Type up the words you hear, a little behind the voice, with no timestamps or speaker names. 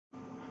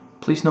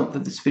Please note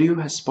that this video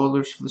has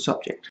spoilers for the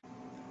subject.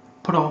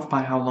 Put off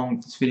by how long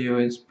this video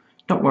is,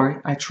 don't worry,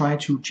 I try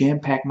to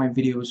jam-pack my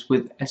videos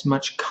with as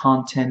much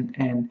content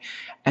and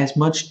as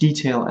much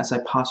detail as I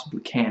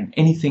possibly can.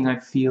 Anything I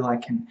feel I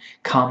can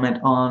comment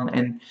on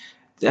and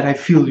that I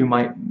feel you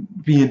might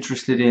be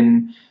interested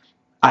in,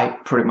 I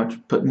pretty much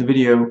put in the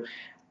video.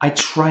 I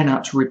try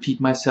not to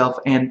repeat myself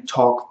and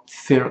talk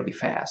fairly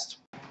fast.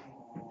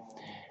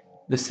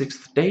 The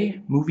Sixth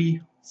Day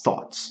movie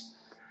thoughts.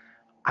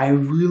 I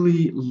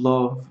really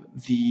love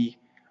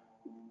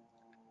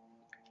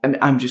and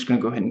I'm just going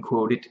to go ahead and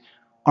quote it.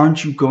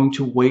 "Aren't you going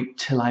to wait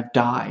till I've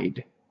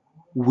died?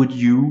 Would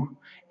you?"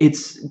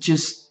 It's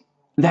just,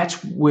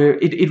 that's where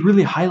it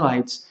really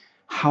highlights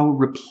how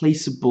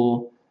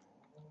replaceable,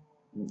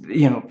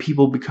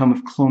 people become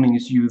if cloning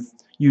is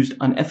used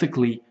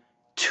unethically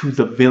to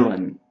the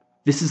villain.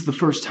 This is the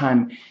first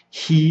time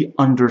he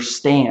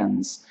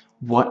understands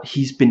what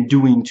he's been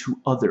doing to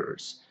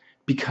others,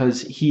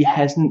 because he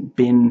hasn't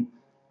been,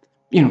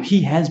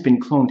 he has been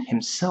cloned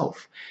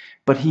himself,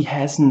 but he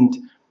hasn't,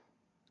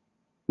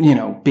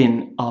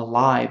 been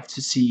alive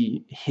to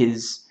see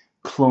his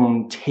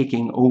clone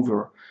taking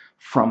over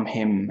from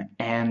him.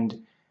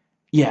 And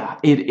yeah,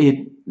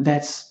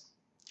 that's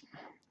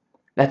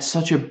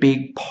such a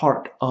big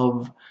part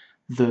of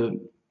the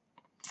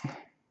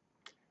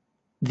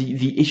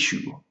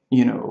issue.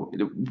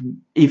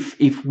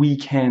 If we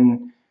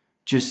can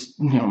just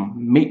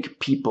make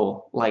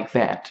people like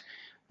that,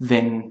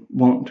 then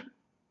won't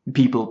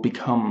people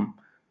become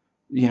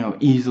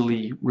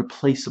easily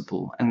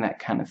replaceable and that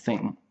kind of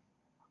thing.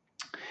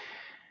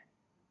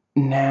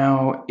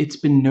 Now, it's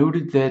been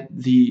noted that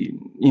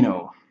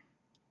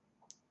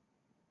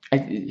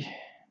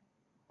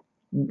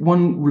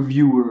one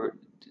reviewer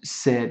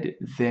said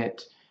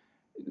that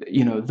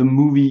the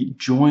movie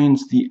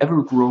joins the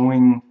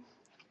ever-growing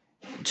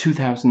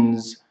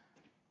 2000s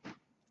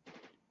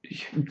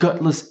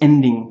gutless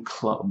ending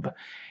club,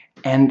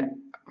 and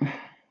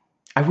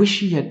I wish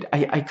he had.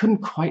 I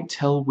couldn't quite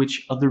tell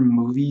which other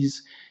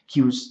movies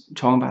he was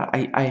talking about.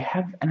 I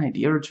have an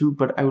idea or two,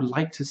 but I would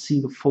like to see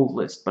the full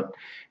list. But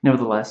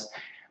nevertheless,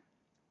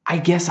 I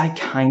guess I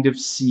kind of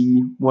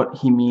see what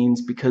he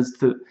means, because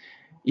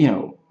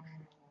in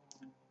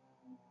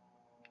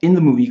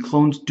the movie,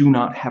 clones do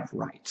not have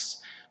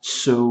rights.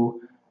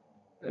 So,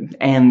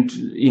 and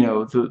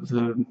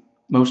the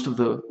most of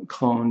the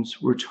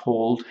clones, we're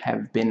told,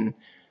 have been,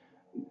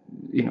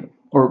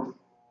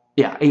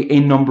 a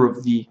number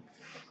of the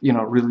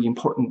really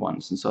important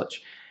ones and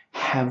such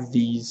have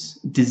these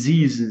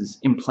diseases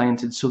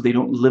implanted so they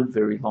don't live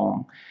very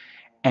long.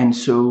 And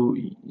so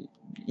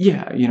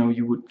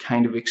you would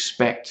kind of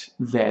expect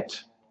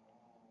that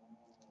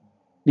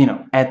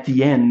at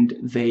the end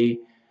they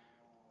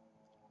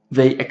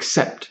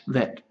accept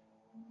that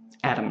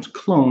Adam's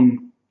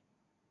clone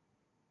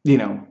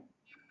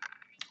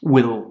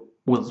will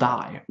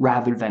die,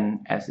 rather than,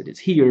 as it is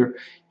here,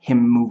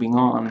 him moving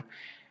on.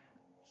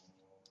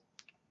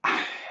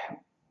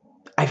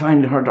 I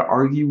find it hard to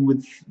argue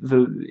with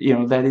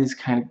that is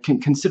kind of,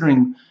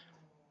 considering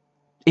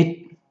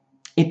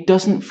it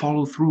doesn't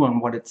follow through on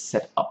what it's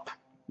set up,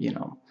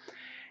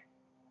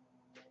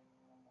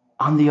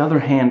 On the other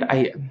hand,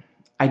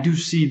 I do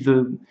see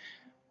the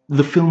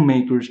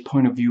filmmaker's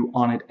point of view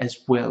on it as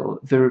well.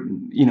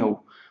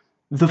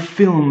 The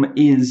film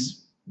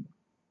is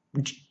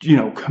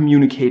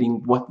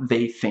communicating what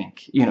they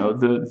think.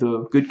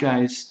 The good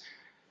guys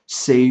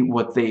say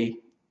what they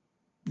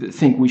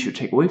think we should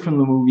take away from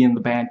the movie, and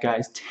the bad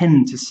guys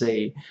tend to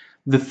say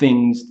the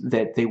things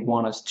that they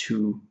want us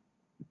to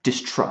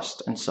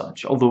distrust and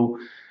such. Although,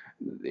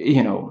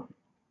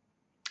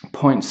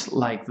 points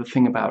like the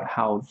thing about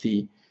how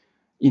the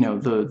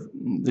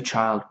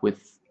child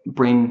with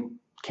brain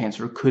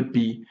cancer could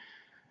be,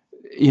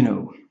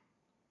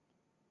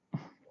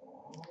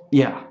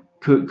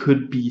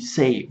 could be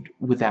saved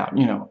without,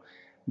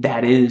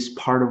 that is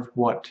part of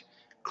what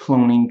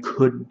cloning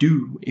could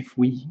do if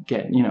we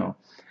get,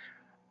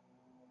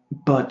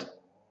 but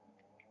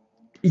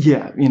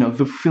yeah,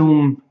 the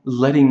film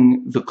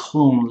letting the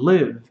clone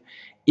live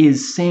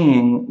is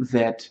saying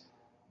that,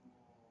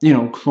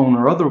 clone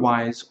or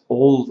otherwise,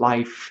 all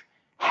life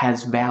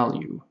has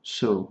value.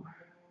 So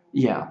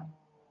yeah,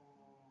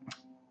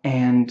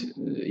 and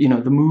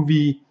the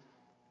movie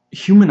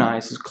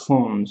humanizes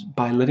clones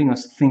by letting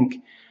us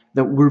think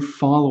that we're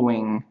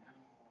following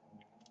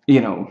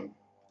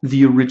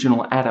the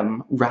original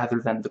Adam rather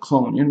than the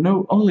clone.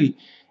 Only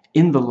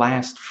in the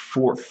last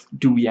fourth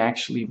do we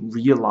actually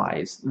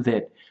realize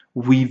that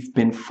we've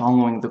been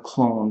following the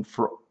clone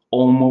for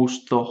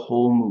almost the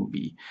whole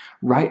movie.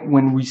 Right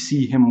when we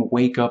see him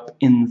wake up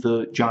in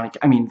the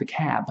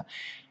cab,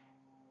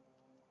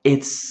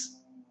 it's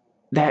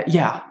that,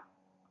 yeah,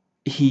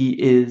 he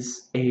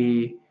is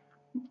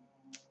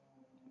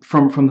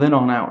from then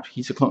on out,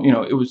 he's a clone.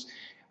 It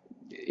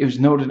was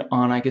noted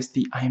on, I guess,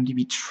 the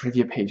IMDb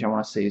trivia page, I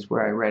want to say, is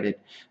where I read it,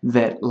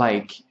 that,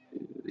 like,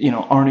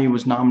 Arnie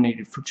was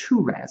nominated for 2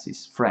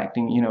 Razzies for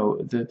acting,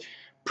 the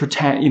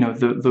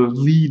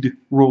lead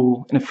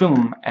role in a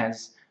film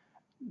as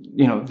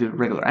the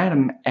regular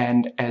Adam,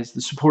 and as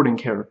the supporting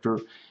character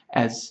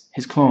as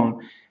his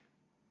clone.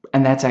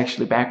 And that's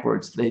actually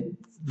backwards.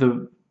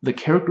 The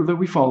character that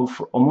we follow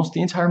for almost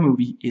the entire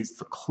movie is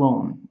the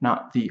clone,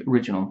 not the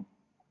original.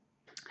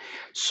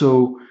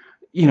 So,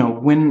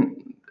 when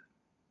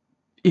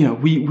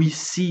we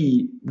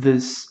see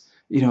this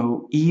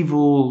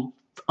evil,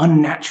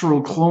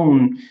 unnatural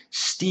clone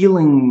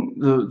stealing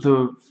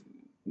the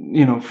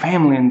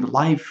family and the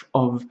life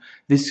of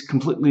this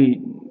completely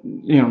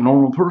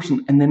normal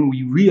person, and then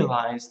we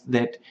realize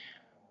that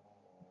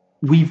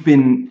we've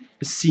been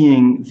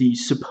seeing the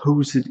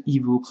supposed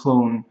evil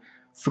clone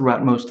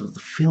throughout most of the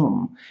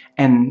film.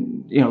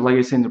 And like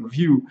I said in the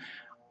review,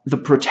 the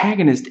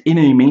protagonist in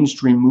a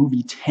mainstream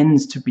movie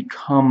tends to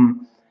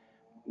become,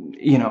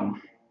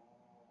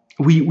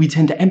 we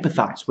tend to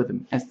empathize with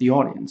him as the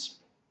audience.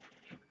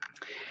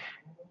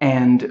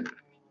 And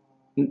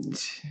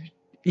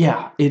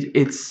yeah,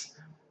 it's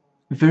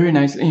very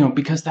nice,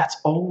 because that's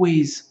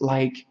always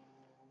like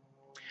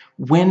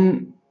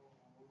when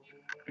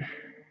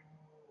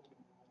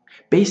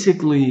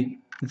basically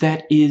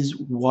that is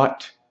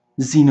what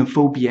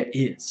xenophobia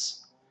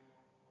is.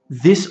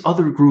 This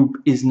other group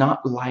is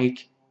not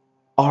like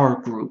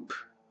our group.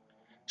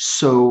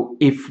 So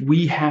if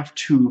we have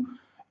to,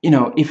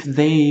 if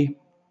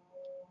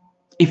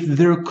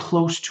they're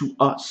close to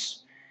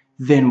us,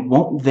 then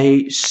won't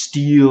they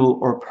steal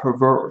or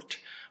pervert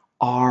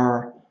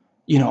our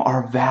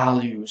our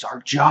values, our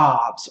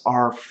jobs,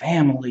 our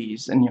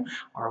families, and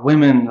our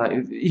women,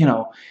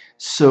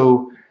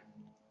 so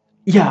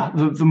yeah,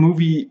 the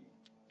movie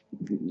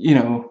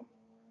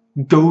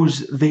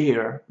goes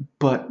there,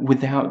 but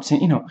without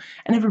saying,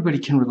 and everybody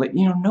can relate.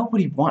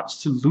 Nobody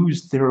wants to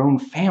lose their own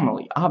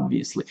family,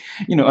 obviously.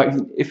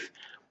 If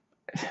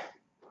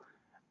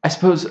I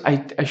suppose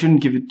I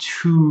shouldn't give it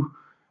too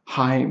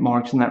high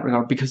marks in that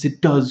regard, because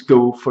it does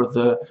go for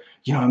the,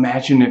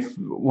 imagine if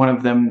one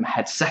of them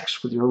had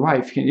sex with your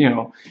wife,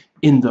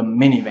 in the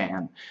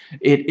minivan.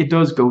 It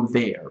does go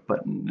there,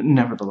 but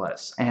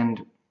nevertheless.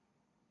 And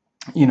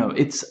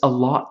it's a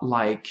lot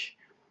like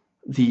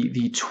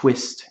the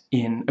twist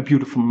in A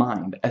Beautiful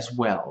Mind as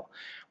well,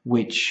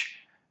 which,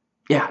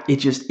 yeah,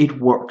 it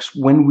works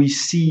when we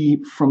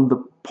see from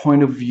the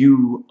point of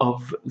view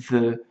of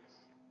the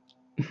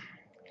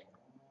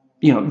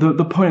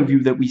the point of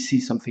view that we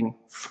see something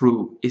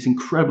through is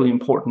incredibly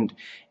important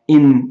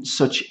in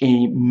such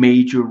a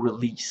major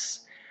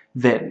release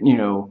that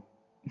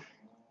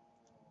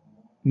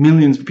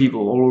millions of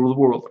people all over the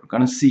world are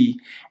going to see,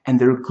 and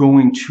they're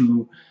going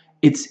to,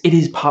 it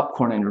is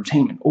popcorn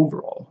entertainment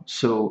overall.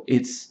 So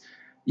it's,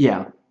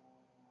 yeah.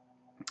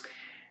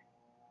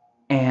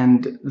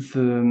 And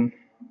the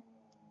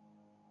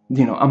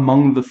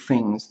among the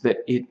things that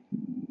it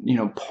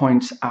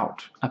points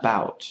out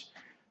about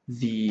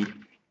the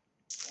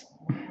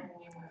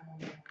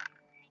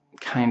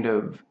kind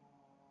of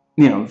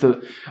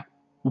the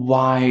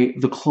why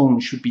the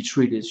clones should be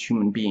treated as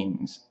human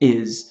beings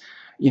is,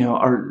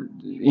 are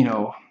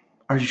you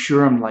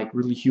sure I'm like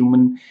really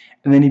human?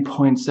 And then he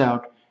points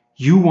out,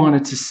 you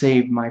wanted to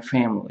save my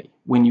family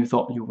when you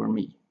thought you were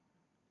me.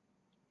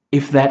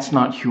 If that's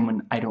not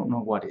human, I don't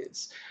know what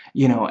is.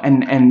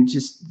 And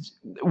just,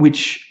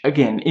 which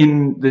again,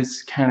 in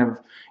this kind of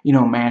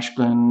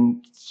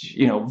masculine,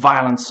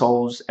 violence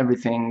solves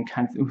everything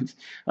kind of,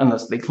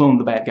 unless they clone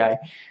the bad guy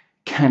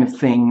kind of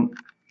thing,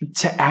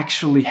 to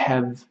actually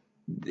have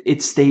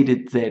it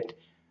stated that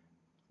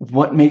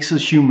what makes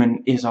us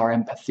human is our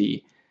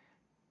empathy.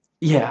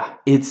 Yeah,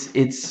 that's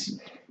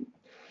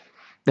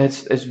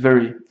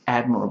very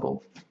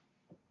admirable.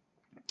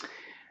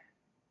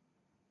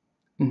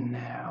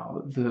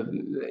 Now,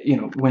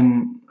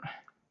 when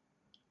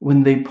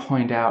they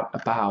point out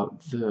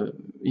about the,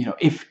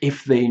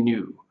 if they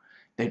knew,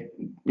 they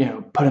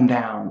put him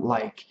down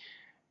like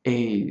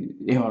a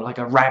like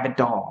a rabid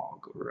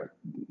dog, or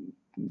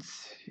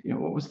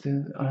what was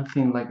the other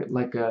thing,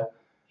 like a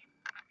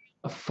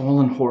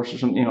fallen horse or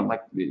something,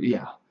 like,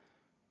 yeah,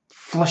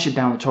 flush it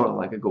down the toilet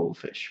like a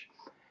goldfish.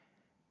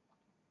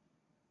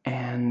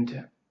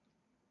 And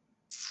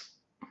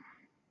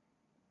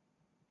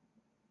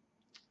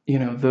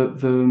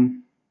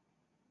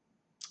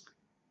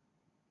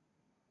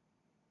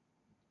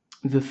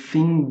the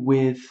thing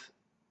with,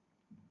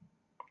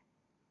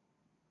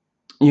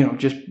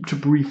 just to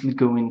briefly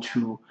go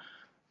into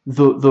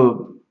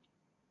the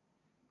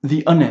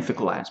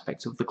unethical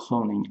aspects of the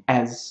cloning,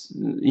 as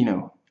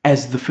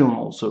as the film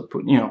also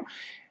put,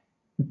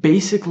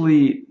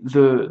 basically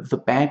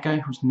the bad guy,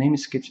 whose name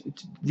escapes,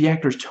 the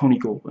actor is Tony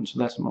Goldwyn, so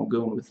that's what I'm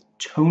going with.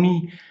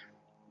 Tony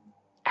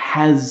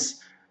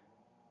has,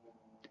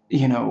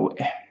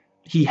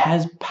 he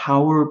has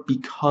power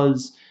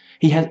because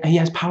he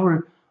has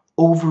power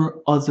over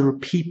other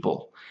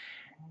people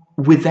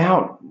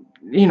without,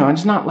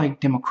 it's not like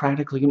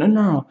democratically,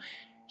 no.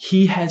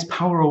 He has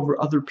power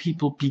over other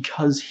people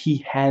because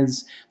he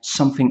has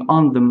something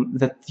on them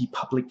that the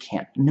public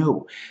can't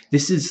know.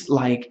 This is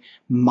like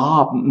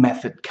mob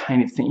method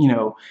kind of thing.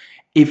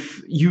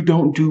 If you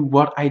don't do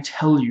what I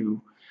tell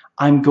you,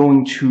 I'm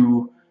going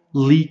to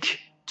leak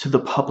to the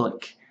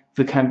public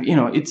the kind of,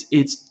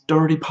 it's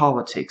dirty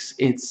politics.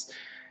 It's,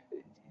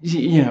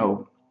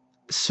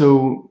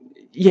 so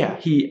yeah,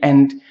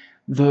 and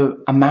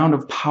the amount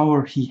of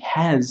power he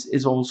has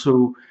is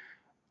also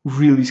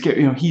really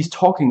scary. He's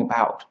talking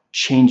about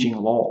changing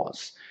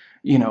laws,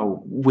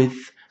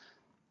 with,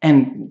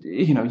 and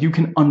you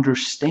can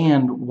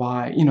understand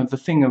why, the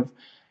thing of,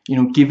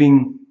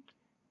 giving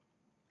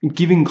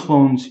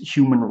clones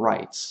human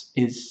rights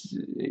is,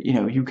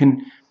 you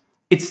can,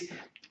 it's,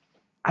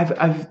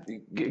 I've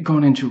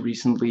gone into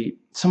recently,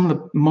 some of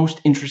the most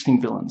interesting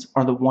villains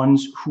are the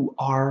ones who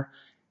are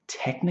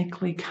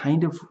technically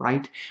kind of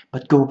right,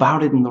 but go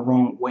about it in the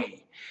wrong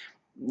way.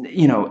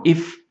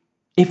 If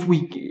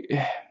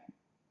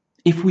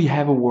we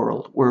have a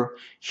world where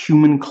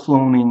human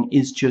cloning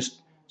is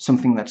just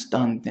something that's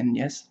done, then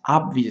yes,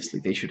 obviously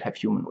they should have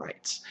human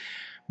rights.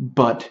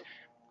 But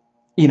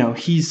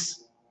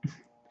he's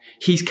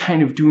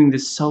kind of doing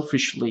this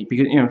selfishly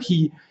because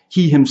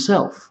he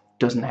himself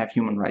doesn't have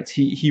human rights.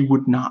 He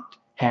would not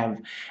have,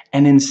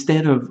 and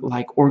instead of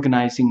like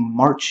organizing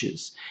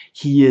marches,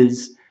 he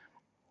is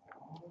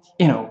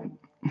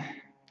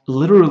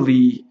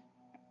literally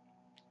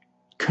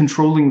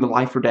controlling the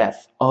life or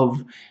death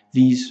of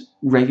these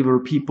regular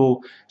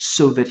people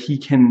so that he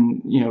can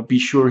be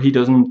sure he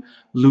doesn't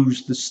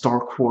lose the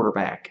star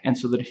quarterback, and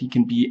so that he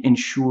can be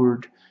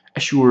assured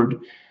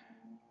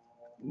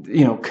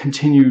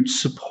continued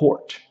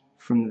support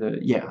from the,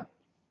 yeah,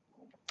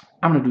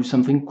 I'm gonna do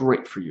something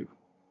great for you.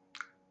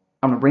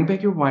 I'm gonna bring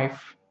back your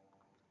wife,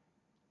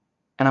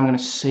 and I'm gonna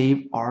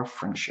save our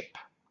friendship.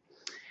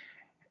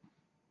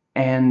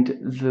 And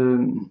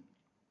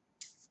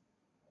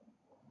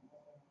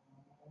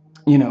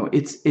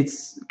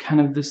it's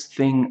kind of this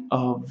thing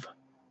of,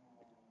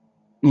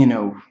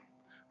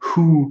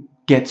 who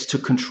gets to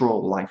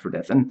control life or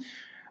death. And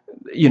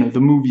the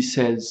movie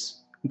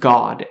says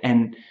God,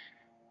 and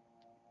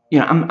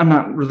I'm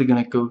not really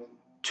gonna go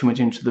too much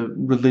into the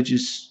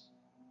religious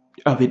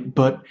of it,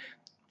 but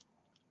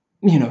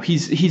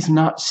he's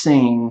not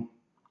saying,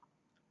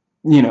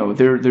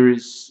 there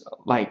is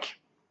like,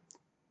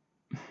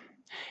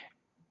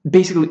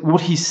 basically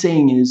what he's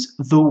saying is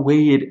the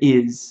way it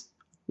is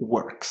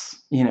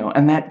works,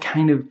 and that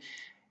kind of,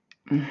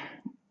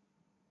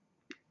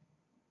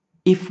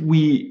 if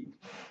we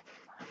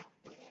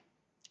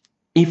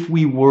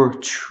were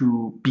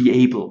to be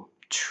able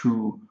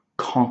to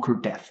conquer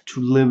death,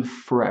 to live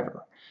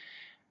forever,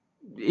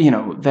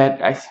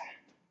 that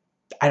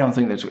I don't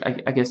think that's,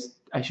 I guess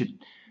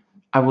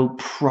I will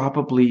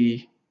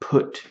probably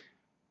put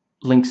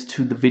links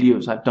to the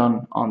videos I've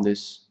done on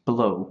this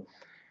below,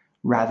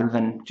 rather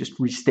than just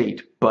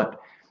restate. But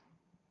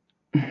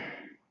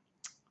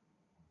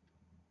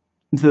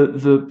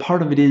the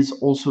part of it is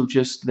also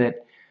just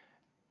that,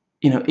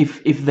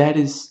 if that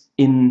is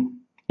in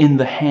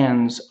the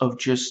hands of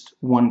just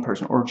one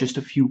person or just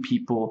a few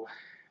people,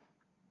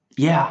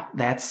 yeah,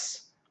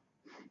 that's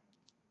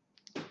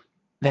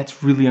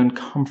really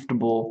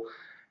uncomfortable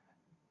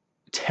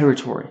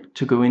territory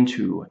to go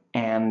into.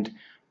 And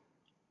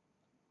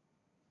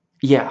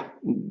yeah,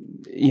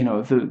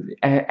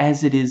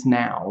 as it is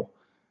now,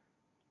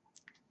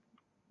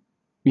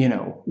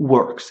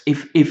 works.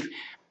 If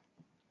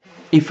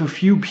a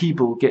few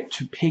people get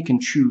to pick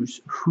and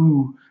choose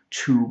who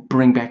to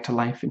bring back to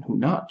life and who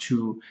not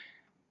to,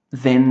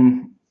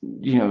 then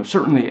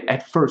certainly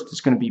at first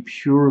it's going to be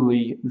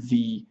purely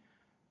the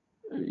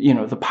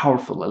the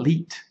powerful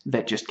elite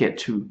that just get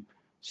to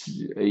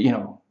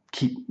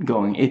keep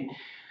going. It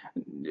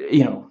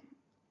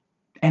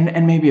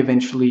and maybe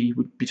eventually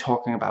we'd be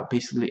talking about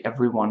basically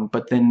everyone,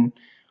 but then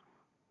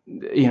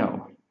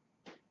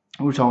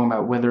we're talking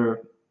about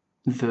whether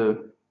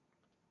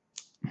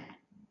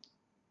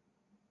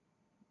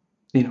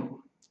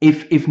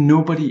if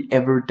nobody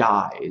ever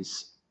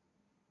dies,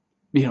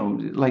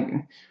 like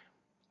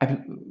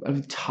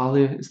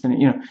Talia is the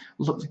name,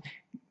 look,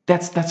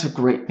 that's a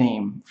great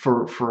name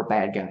for a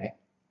bad guy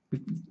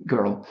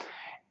girl.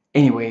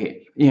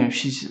 Anyway,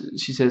 she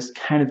says,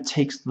 kind of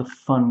takes the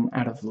fun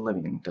out of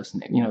living,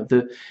 doesn't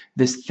it?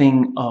 This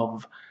thing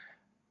of,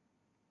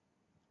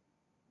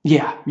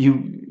 yeah,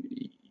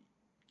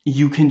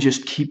 you can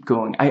just keep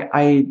going.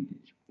 I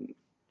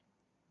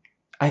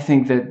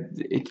think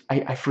that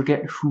I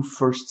forget who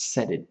first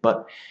said it,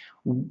 but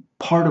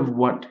part of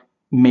what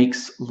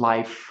makes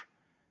life,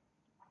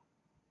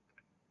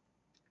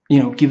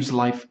 gives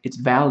life its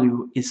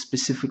value is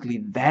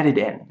specifically that it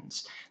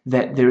ends,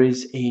 that there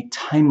is a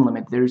time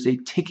limit, there's a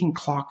ticking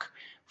clock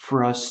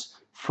for us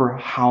for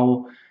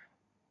how,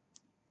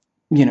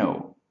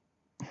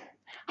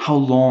 how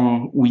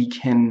long we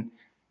can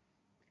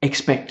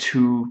expect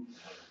to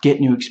get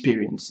new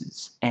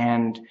experiences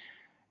and,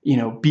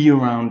 be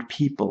around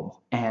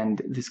people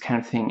and this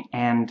kind of thing.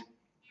 And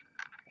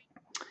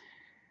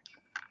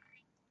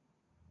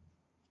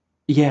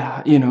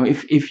yeah,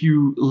 if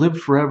you live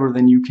forever,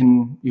 then you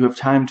have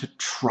time to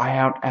try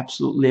out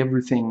absolutely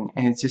everything,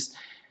 and it's just,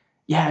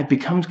 yeah, it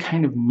becomes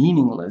kind of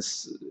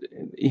meaningless,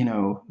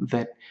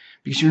 that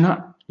because you're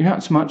not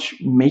so much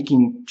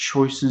making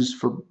choices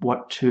for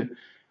what to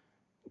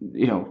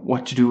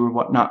do or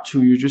what not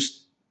to. You're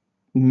just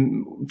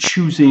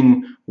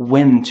choosing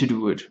when to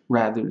do it,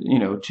 rather,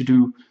 to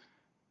do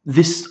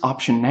this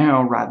option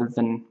now rather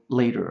than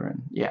later.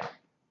 And yeah,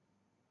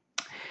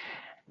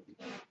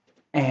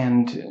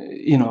 and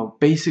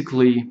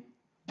basically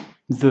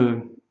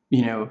the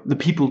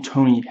people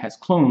Tony has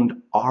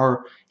cloned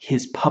are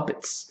his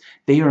puppets.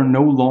 They are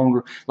no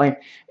longer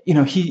like,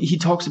 he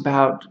talks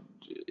about,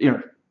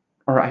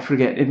 or I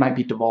forget, it might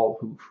be Duvall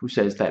who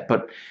says that,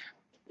 but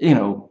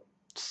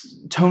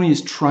Tony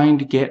is trying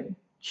to get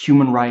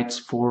human rights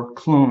for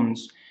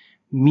clones.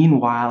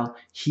 Meanwhile,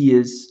 he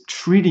is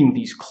treating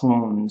these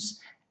clones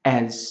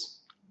as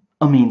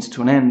a means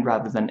to an end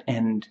rather than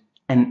an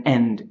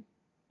end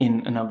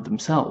in and of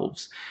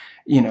themselves.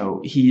 He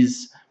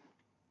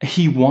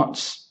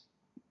wants,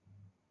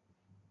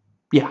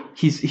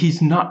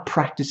 he's not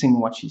practicing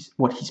what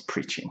he's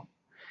preaching,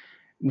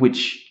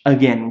 which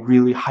again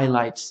really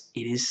highlights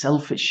it is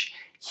selfish.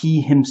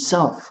 He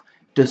himself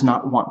does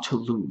not want to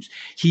lose.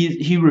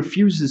 He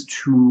refuses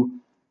to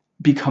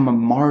become a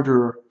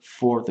martyr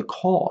for the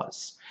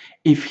cause.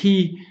 If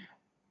he,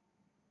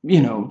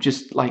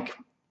 just like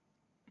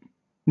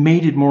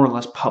made it more or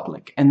less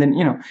public, and then,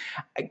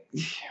 I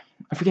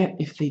forget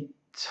if they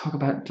talk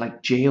about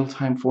like jail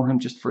time for him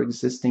just for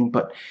existing,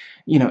 but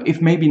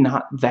if maybe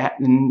not that,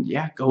 then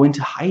yeah, go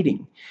into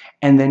hiding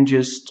and then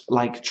just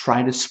like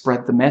try to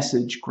spread the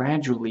message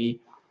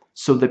gradually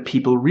so that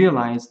people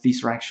realize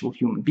these are actual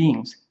human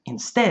beings.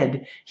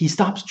 Instead, he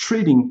stops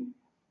treating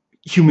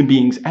human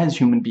beings as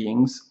human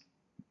beings,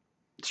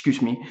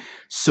 excuse me,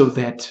 so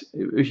that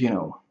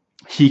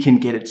he can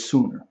get it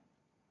sooner.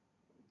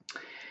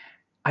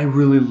 I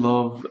really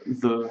love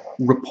the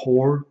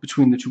rapport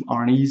between the two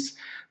Arnies.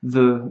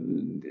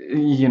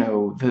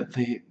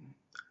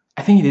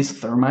 I think it is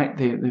thermite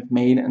they've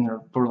made, and they're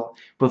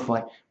both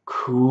like,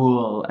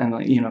 cool, and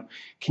like,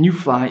 can you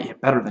fly? Yeah,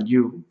 better than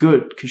you.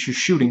 Good, because your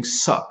shooting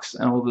sucks,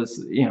 and all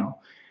this,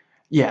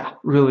 yeah,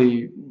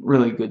 really,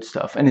 really good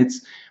stuff. And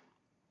it's,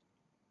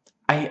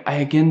 I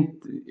again,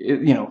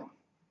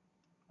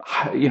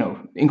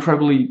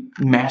 incredibly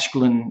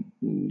masculine,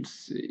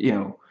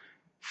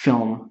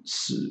 film.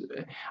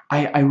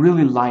 I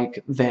really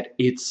like that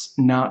it's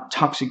not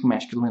toxic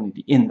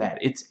masculinity in that.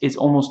 It's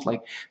almost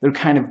like they're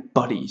kind of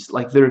buddies.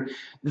 Like they're,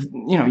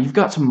 you've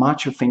got some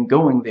macho thing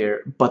going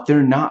there, but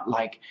they're not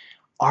like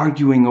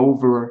arguing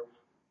over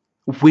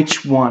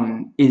which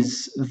one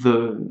is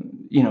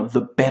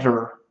the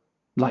better,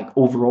 like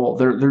overall.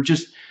 They're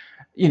just,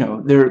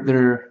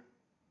 they're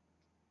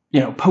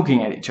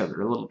poking at each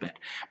other a little bit.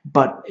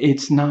 But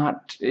it's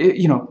not,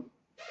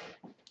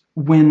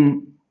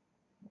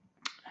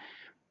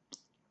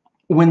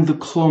 when the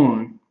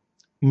clone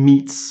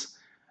meets,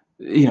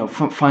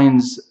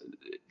 finds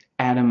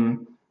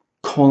Adam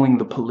calling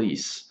the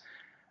police,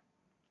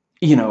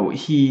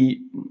 he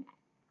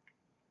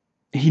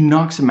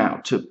knocks him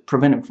out to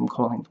prevent him from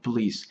calling the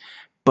police.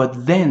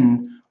 But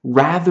then,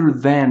 rather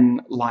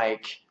than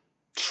like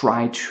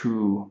try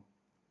to,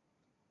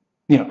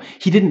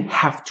 he didn't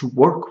have to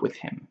work with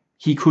him.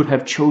 He could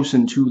have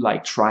chosen to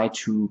like try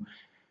to,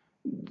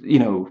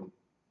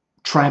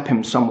 trap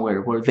him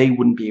somewhere where they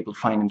wouldn't be able to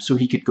find him so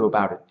he could go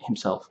about it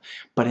himself.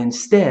 But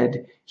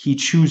instead, he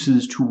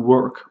chooses to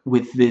work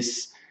with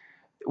this,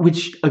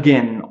 which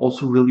again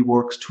also really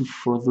works to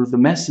further the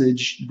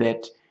message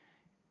that,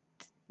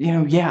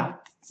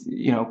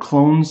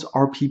 clones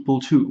are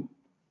people too.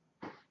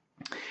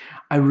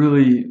 I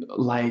really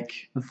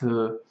like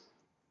the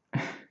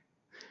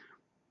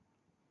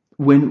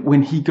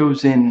when he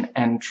goes in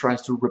and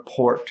tries to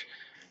report,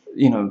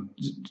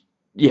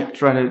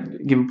 try to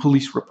give a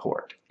police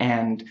report,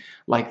 and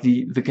like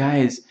the guy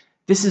is,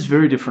 this is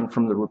very different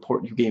from the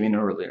report you gave in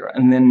earlier,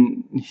 and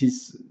then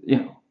he's,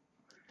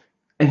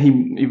 and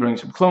he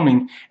brings up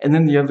cloning, and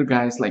then the other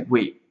guy's like,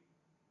 wait,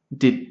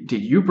 did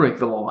you break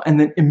the law? And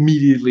then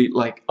immediately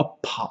like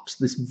up pops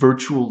this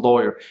virtual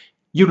lawyer,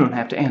 you don't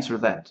have to answer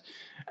that.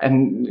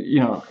 And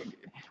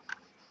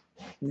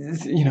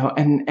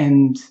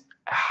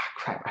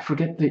crap, I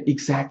forget the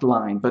exact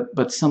line,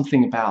 but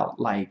something about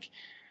like,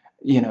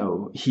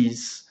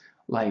 he's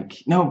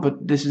like, no,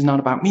 but this is not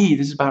about me,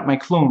 this is about my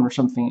clone or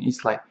something.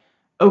 He's like,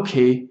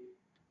 okay,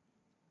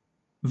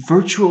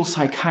 virtual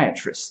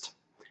psychiatrist,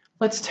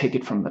 let's take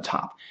it from the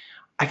top.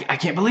 I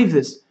can't believe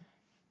this.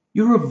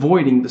 You're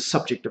avoiding the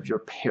subject of your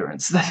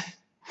parents.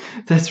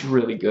 That's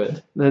really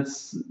good.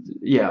 That's,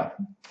 yeah.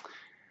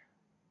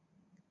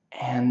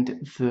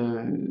 And the,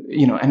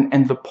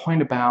 and the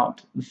point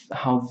about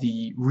how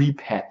the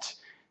repet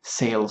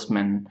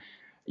salesman,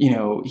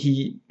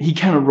 he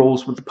kind of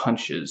rolls with the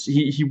punches.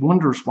 He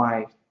wonders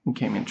why he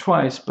came in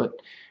twice, but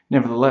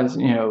nevertheless,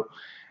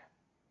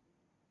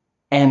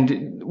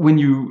 and when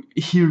you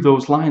hear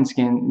those lines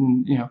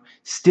again,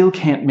 still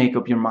can't make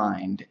up your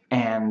mind,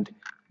 and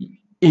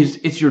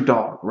is your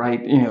dog,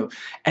 right? You know,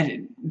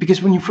 and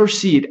because when you first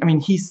see it, I mean,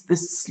 he's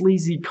this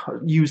sleazy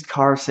used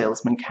car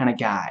salesman kind of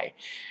guy,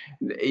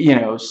 you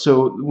know.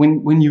 So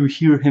when you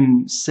hear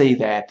him say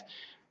that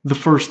the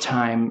first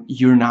time,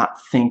 you're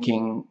not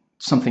thinking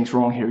something's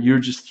wrong here. You're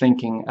just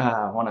thinking,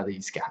 one of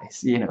these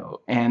guys, you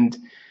know, and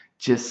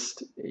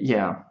just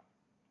yeah.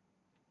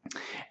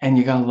 And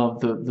you gotta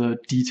love the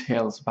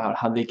details about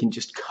how they can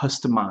just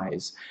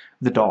customize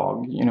the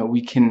dog. You know,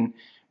 we can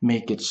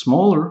make it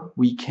smaller,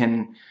 we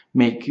can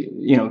make,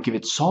 you know, give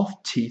it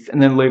soft teeth, and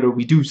then later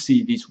we do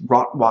see these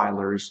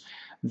Rottweilers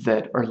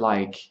that are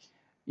like,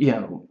 you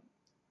know,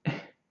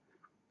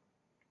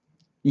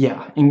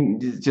 yeah,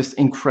 just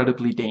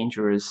incredibly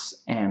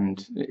dangerous.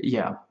 And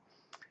yeah,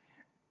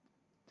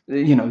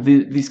 you know,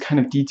 these kind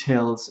of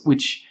details,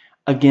 which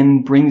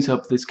again brings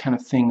up this kind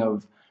of thing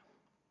of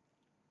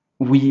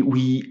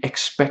we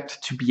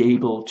expect to be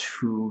able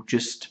to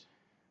just,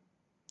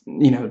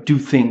 you know, do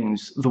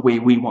things the way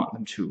we want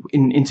them to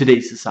in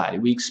today's society.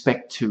 We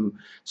expect to.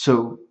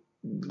 So,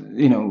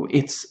 you know,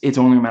 it's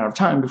only a matter of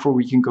time before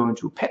we can go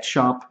into a pet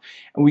shop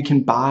and we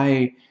can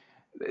buy,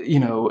 you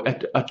know,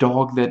 a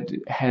dog that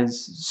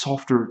has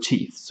softer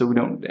teeth, so we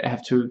don't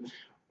have to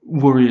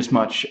worry as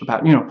much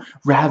about, you know,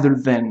 rather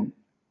than,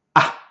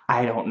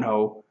 I don't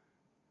know,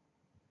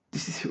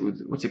 this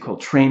is, what's it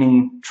called,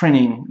 training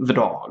the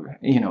dog,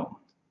 you know.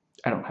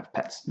 I don't have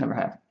pets, never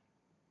have.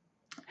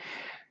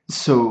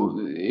 So,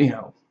 you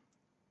know,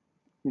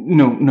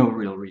 no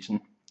real reason.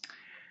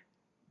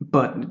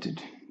 But,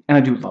 and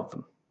I do love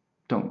them.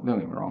 Don't get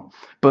me wrong.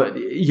 But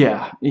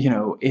yeah, you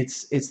know,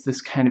 it's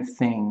this kind of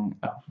thing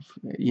of,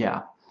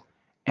 yeah,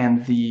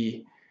 and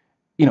the,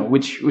 you know,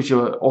 which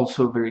are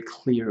also very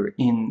clear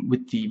in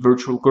with the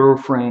virtual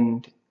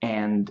girlfriend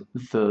and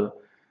the,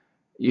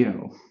 you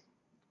know,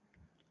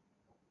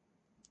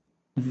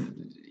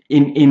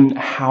 in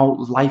how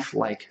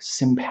lifelike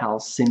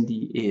Simpal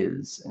Cindy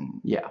is.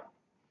 And yeah.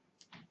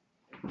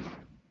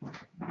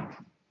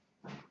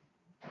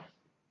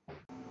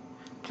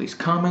 Please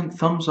comment,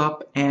 thumbs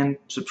up, and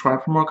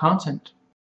subscribe for more content.